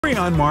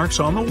Crayon marks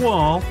on the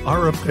wall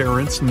are a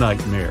parent's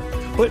nightmare,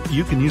 but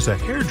you can use a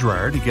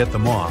hairdryer to get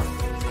them off.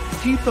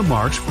 Heat the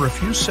marks for a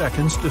few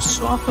seconds to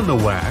soften the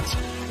wax,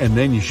 and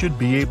then you should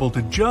be able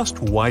to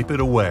just wipe it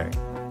away.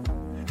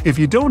 If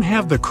you don't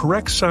have the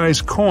correct size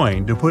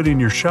coin to put in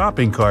your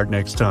shopping cart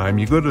next time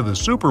you go to the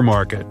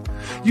supermarket,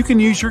 you can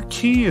use your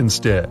key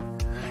instead.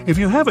 If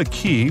you have a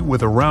key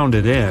with a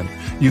rounded end,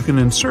 you can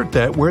insert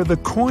that where the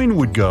coin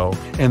would go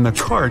and the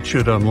cart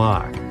should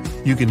unlock.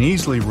 You can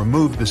easily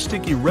remove the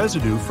sticky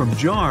residue from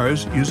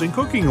jars using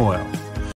cooking oil.